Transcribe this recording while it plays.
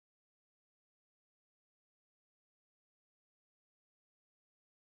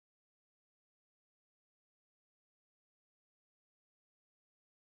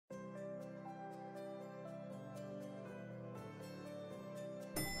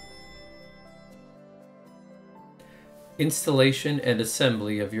Installation and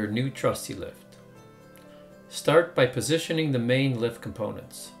assembly of your new trusty lift. Start by positioning the main lift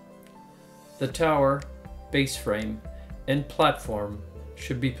components. The tower, base frame, and platform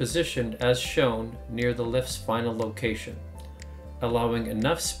should be positioned as shown near the lift's final location, allowing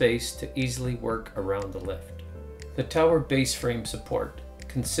enough space to easily work around the lift. The tower base frame support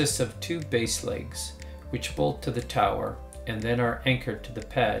consists of two base legs which bolt to the tower and then are anchored to the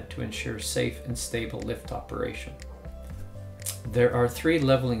pad to ensure safe and stable lift operation. There are 3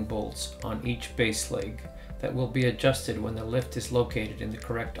 leveling bolts on each base leg that will be adjusted when the lift is located in the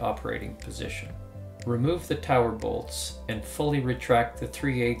correct operating position. Remove the tower bolts and fully retract the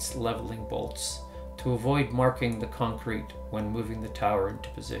 3/8 leveling bolts to avoid marking the concrete when moving the tower into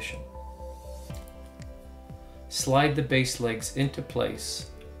position. Slide the base legs into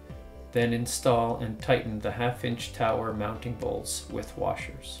place, then install and tighten the 1/2-inch tower mounting bolts with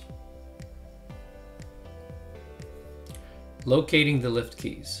washers. Locating the lift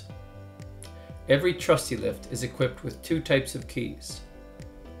keys. Every trusty lift is equipped with 2 types of keys.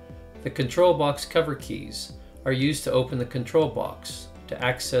 The control box cover keys are used to open the control box to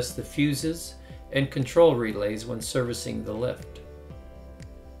access the fuses and control relays when servicing the lift.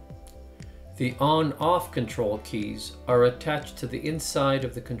 The on-off control keys are attached to the inside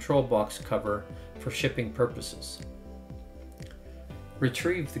of the control box cover for shipping purposes.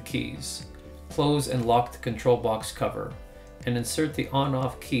 Retrieve the keys, close and lock the control box cover, and insert the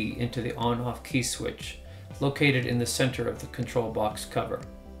on-off key into the on-off key switch located in the center of the control box cover.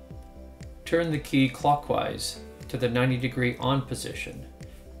 Turn the key clockwise to the 90-degree on position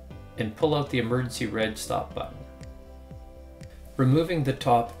and pull out the emergency red stop button. Removing the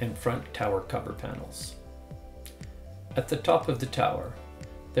top and front tower cover panels. At the top of the tower,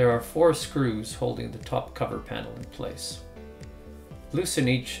 there are 4 screws holding the top cover panel in place. Loosen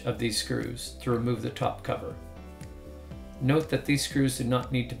each of these screws to remove the top cover. Note that these screws do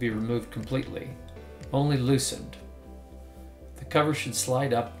not need to be removed completely, only loosened. The cover should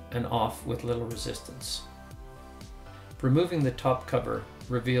slide up and off with little resistance. Removing the top cover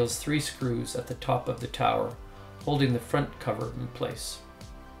reveals 3 screws at the top of the tower holding the front cover in place.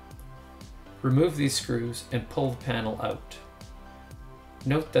 Remove these screws and pull the panel out.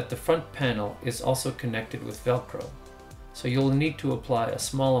 Note that the front panel is also connected with Velcro, so you'll need to apply a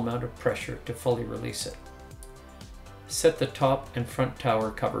small amount of pressure to fully release it. Set the top and front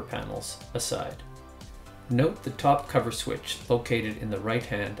tower cover panels aside. Note the top cover switch located in the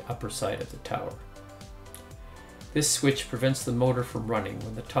right-hand upper side of the tower. This switch prevents the motor from running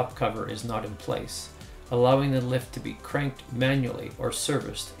when the top cover is not in place, allowing the lift to be cranked manually or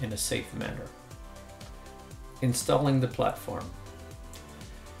serviced in a safe manner. Installing the platform.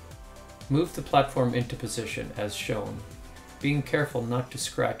 Move the platform into position as shown, being careful not to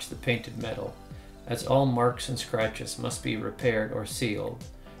scratch the painted metal, as all marks and scratches must be repaired or sealed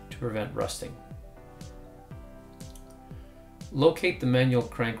to prevent rusting. Locate the manual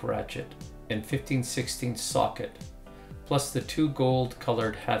crank ratchet and 15/16 socket, plus the 2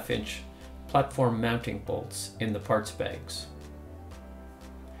 gold-colored 1/2-inch platform mounting bolts in the parts bags.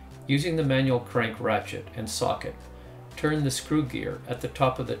 Using the manual crank ratchet and socket, turn the screw gear at the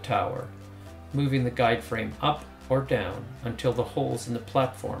top of the tower, moving the guide frame up or down until the holes in the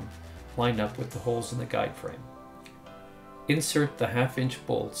platform line up with the holes in the guide frame. Insert the 1/2-inch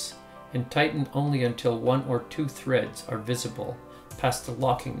bolts and tighten only until 1 or 2 threads are visible past the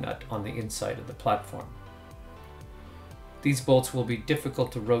locking nut on the inside of the platform. These bolts will be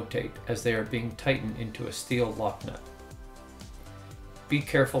difficult to rotate as they are being tightened into a steel lock nut. Be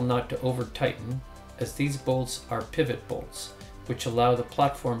careful not to over-tighten, as these bolts are pivot bolts, which allow the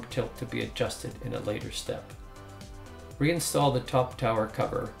platform tilt to be adjusted in a later step. Reinstall the top tower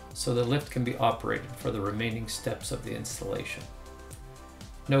cover so the lift can be operated for the remaining steps of the installation.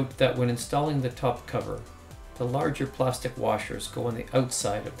 Note that when installing the top cover, the larger plastic washers go on the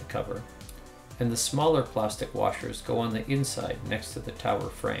outside of the cover, and the smaller plastic washers go on the inside next to the tower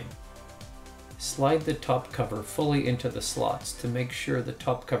frame. Slide the top cover fully into the slots to make sure the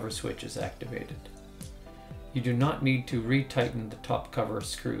top cover switch is activated. You do not need to retighten the top cover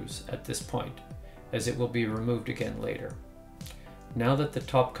screws at this point, as it will be removed again later. Now that the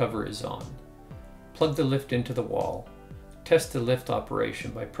top cover is on, plug the lift into the wall. Test the lift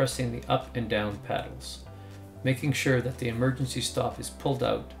operation by pressing the up and down paddles, making sure that the emergency stop is pulled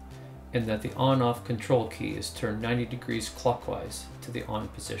out and that the on-off control key is turned 90 degrees clockwise to the on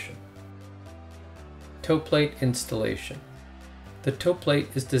position. Toe plate installation. The toe plate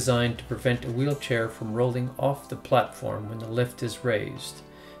is designed to prevent a wheelchair from rolling off the platform when the lift is raised,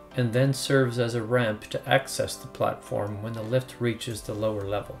 and then serves as a ramp to access the platform when the lift reaches the lower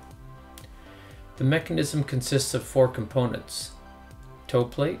level. The mechanism consists of 4 components: toe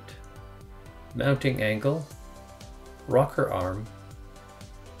plate, mounting angle, rocker arm,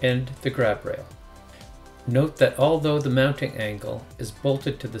 and the grab rail. Note that although the mounting angle is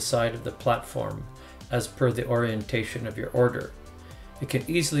bolted to the side of the platform as per the orientation of your order, it can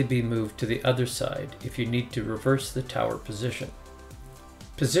easily be moved to the other side if you need to reverse the tower position.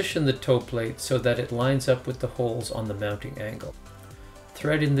 Position the toe plate so that it lines up with the holes on the mounting angle.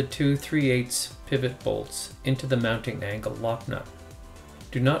 Thread in the 2 3/8 pivot bolts into the mounting angle lock nut.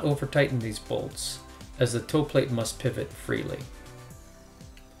 Do not over-tighten these bolts, as the toe plate must pivot freely.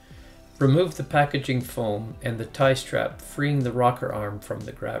 Remove the packaging foam and the tie strap, freeing the rocker arm from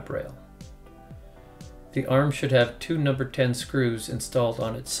the grab rail. The arm should have 2 number 10 screws installed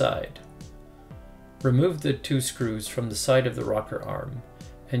on its side. Remove the 2 screws from the side of the rocker arm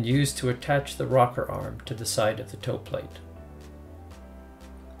and use to attach the rocker arm to the side of the toe plate.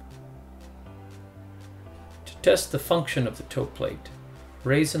 To test the function of the toe plate,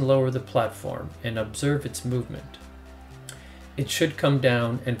 raise and lower the platform and observe its movement. It should come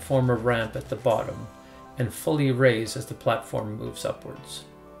down and form a ramp at the bottom and fully raise as the platform moves upwards.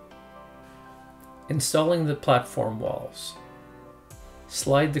 Installing the platform walls.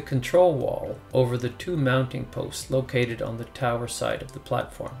 Slide the control wall over the 2 mounting posts located on the tower side of the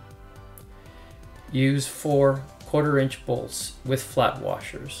platform. Use 4 1/4-inch bolts with flat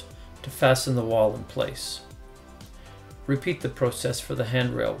washers to fasten the wall in place. Repeat the process for the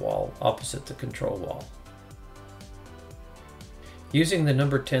handrail wall opposite the control wall. Using the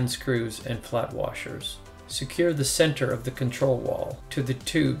number 10 screws and flat washers, secure the center of the control wall to the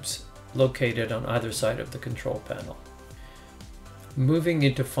tubes located on either side of the control panel. Moving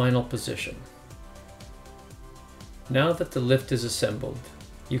into final position. Now that the lift is assembled,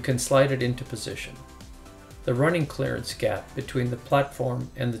 you can slide it into position. The running clearance gap between the platform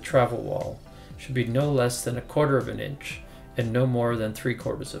and the travel wall should be no less than 1/4 of an inch and no more than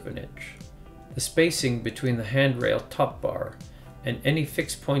 3/4 of an inch. The spacing between the handrail top bar and any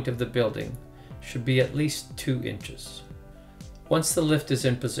fixed point of the building should be at least 2 inches. Once the lift is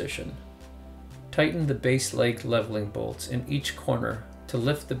in position, tighten the base leg leveling bolts in each corner to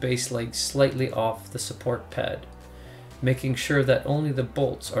lift the base leg slightly off the support pad, making sure that only the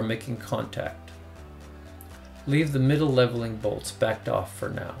bolts are making contact. Leave the middle leveling bolts backed off for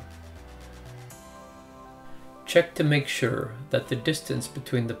now. Check to make sure that the distance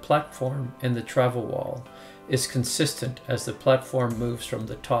between the platform and the travel wall is consistent as the platform moves from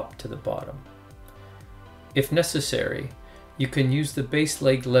the top to the bottom. If necessary, you can use the base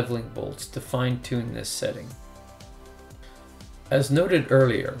leg leveling bolts to fine-tune this setting. As noted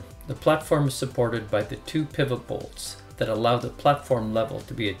earlier, the platform is supported by the 2 pivot bolts that allow the platform level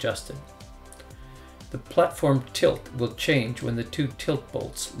to be adjusted. The platform tilt will change when the 2 tilt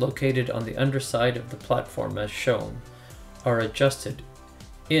bolts located on the underside of the platform as shown are adjusted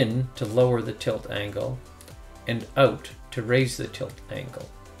in to lower the tilt angle and out to raise the tilt angle.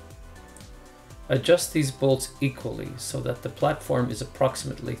 Adjust these bolts equally so that the platform is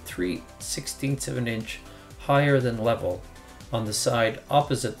approximately 3/16 of an inch higher than level on the side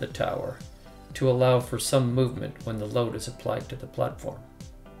opposite the tower to allow for some movement when the load is applied to the platform.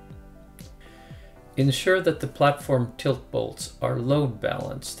 Ensure that the platform tilt bolts are load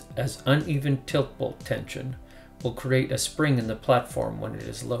balanced, as uneven tilt bolt tension will create a spring in the platform when it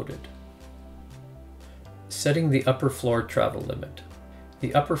is loaded. Setting the upper floor travel limit.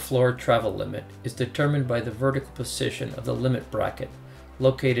 The upper floor travel limit is determined by the vertical position of the limit bracket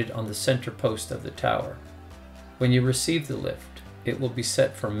located on the center post of the tower. When you receive the lift, it will be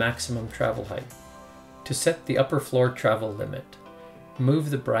set for maximum travel height. To set the upper floor travel limit,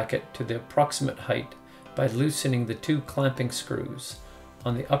 move the bracket to the approximate height by loosening the 2 clamping screws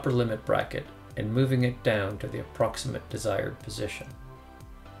on the upper limit bracket and moving it down to the approximate desired position.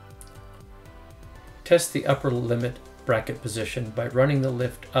 Test the upper limit bracket position by running the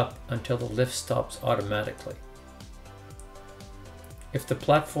lift up until the lift stops automatically. If the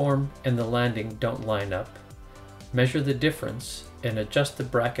platform and the landing don't line up, measure the difference and adjust the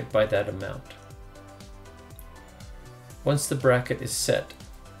bracket by that amount. Once the bracket is set,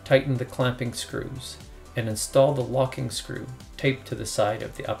 tighten the clamping screws and install the locking screw taped to the side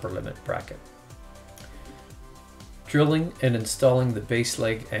of the upper limit bracket. Drilling and installing the base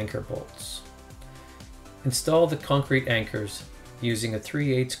leg anchor bolts. Install the concrete anchors using a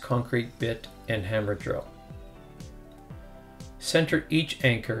 3/8 concrete bit and hammer drill. Center each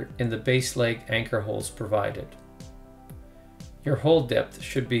anchor in the base leg anchor holes provided. Your hole depth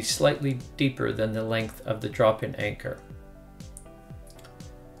should be slightly deeper than the length of the drop-in anchor.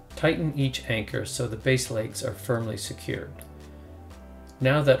 Tighten each anchor so the base legs are firmly secured.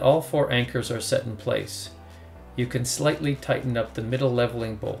 Now that all 4 anchors are set in place, you can slightly tighten up the middle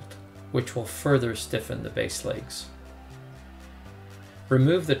leveling bolt, which will further stiffen the base legs.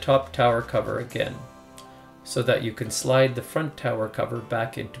 Remove the top tower cover again, so that you can slide the front tower cover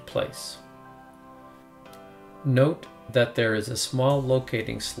back into place. Note that there is a small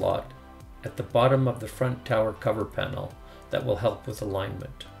locating slot at the bottom of the front tower cover panel that will help with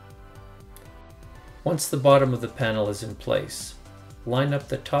alignment. Once the bottom of the panel is in place, line up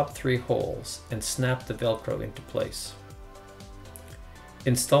the top 3 holes and snap the Velcro into place.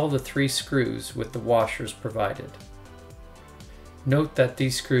 Install the 3 screws with the washers provided. Note that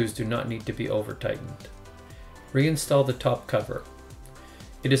these screws do not need to be over-tightened. Reinstall the top cover.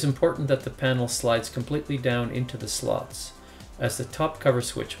 It is important that the panel slides completely down into the slots, as the top cover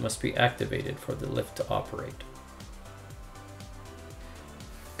switch must be activated for the lift to operate.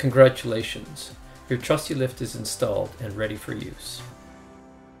 Congratulations! Your trusty lift is installed and ready for use.